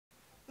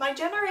My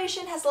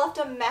generation has left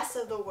a mess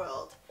of the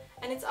world,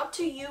 and it's up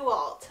to you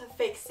all to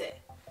fix it,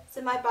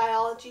 said my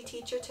biology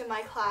teacher to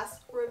my class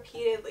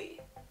repeatedly.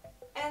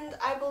 And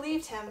I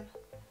believed him.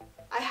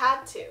 I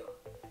had to.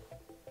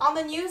 On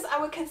the news, I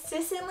would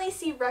consistently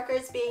see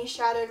records being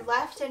shattered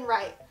left and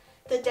right,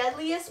 the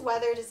deadliest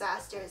weather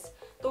disasters,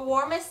 the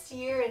warmest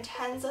year in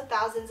tens of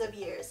thousands of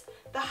years,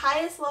 the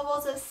highest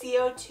levels of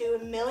CO2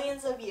 in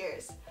millions of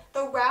years,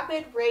 the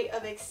rapid rate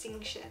of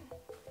extinction.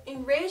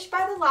 Enraged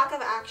by the lack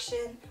of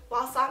action,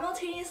 while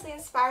simultaneously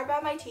inspired by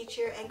my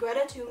teacher and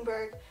Greta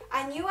Thunberg,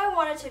 I knew I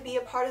wanted to be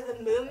a part of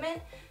the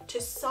movement to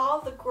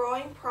solve the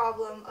growing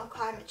problem of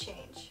climate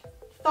change.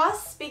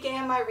 Thus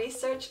began my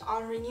research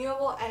on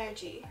renewable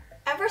energy.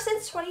 Ever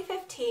since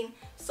 2015,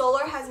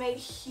 solar has made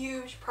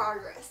huge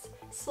progress,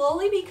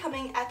 slowly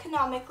becoming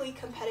economically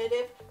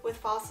competitive with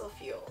fossil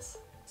fuels.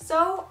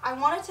 So, I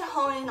wanted to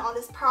hone in on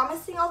this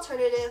promising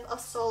alternative of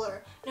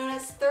solar known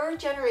as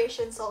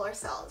third-generation solar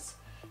cells.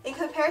 In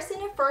comparison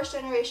to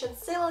first-generation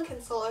silicon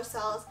solar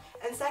cells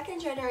and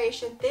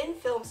second-generation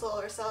thin-film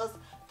solar cells,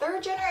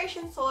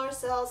 third-generation solar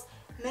cells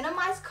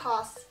minimize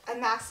costs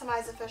and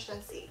maximize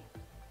efficiency.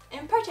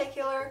 In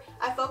particular,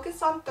 I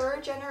focused on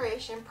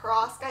third-generation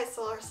perovskite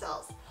solar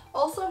cells,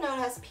 also known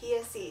as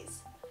PSCs.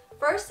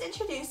 First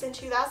introduced in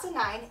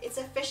 2009, its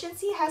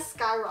efficiency has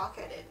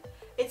skyrocketed.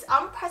 Its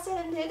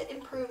unprecedented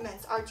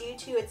improvements are due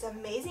to its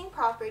amazing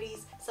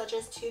properties such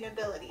as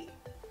tunability.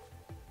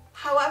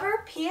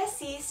 However,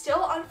 PSCs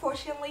still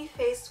unfortunately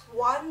face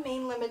one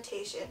main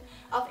limitation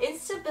of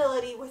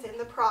instability within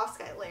the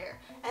perovskite layer,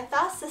 and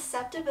thus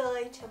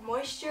susceptibility to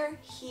moisture,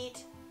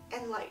 heat,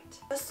 and light.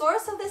 The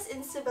source of this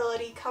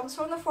instability comes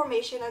from the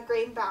formation of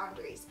grain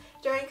boundaries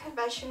during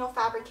conventional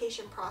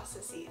fabrication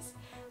processes.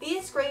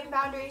 These grain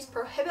boundaries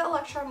prohibit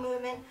electron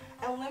movement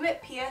and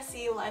limit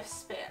PSC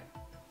lifespan.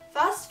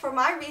 Thus, for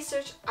my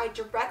research, I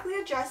directly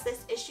addressed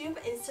this issue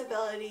of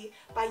instability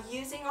by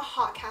using a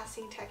hot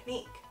casting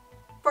technique.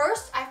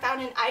 First, I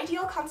found an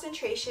ideal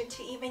concentration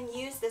to even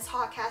use this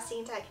hot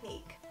casting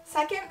technique.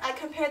 Second, I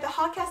compared the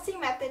hot casting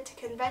method to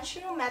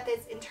conventional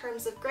methods in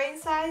terms of grain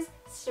size,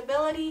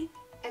 stability,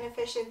 and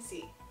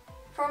efficiency.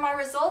 For my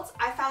results,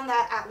 I found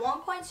that at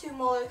 1.2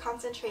 molar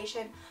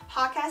concentration,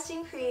 hot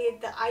casting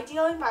created the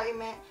ideal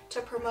environment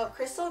to promote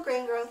crystal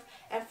grain growth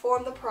and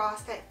form the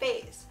perovskite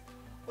phase.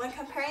 When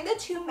comparing the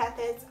two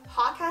methods,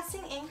 hot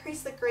casting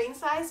increased the grain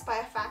size by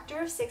a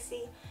factor of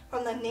 60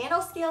 from the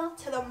nanoscale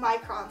to the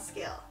micron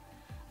scale.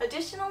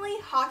 Additionally,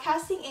 hot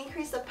casting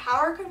increased the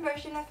power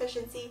conversion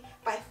efficiency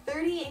by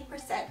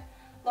 38%,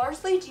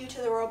 largely due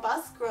to the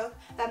robust growth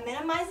that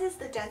minimizes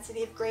the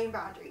density of grain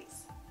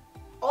boundaries.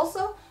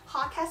 Also,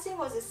 hot casting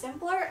was a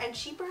simpler and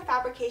cheaper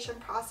fabrication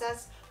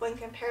process when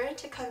compared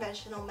to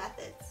conventional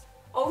methods.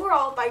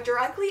 Overall, by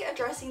directly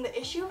addressing the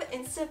issue of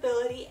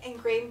instability and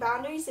grain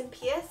boundaries in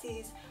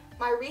PSCs,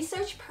 my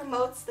research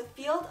promotes the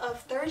field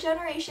of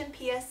third-generation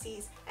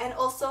PSCs and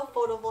also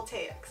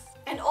photovoltaics.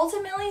 And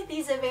ultimately,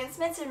 these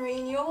advancements in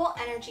renewable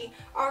energy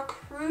are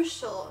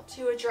crucial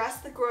to address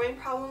the growing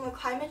problem of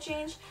climate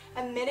change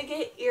and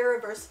mitigate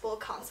irreversible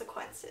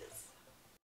consequences.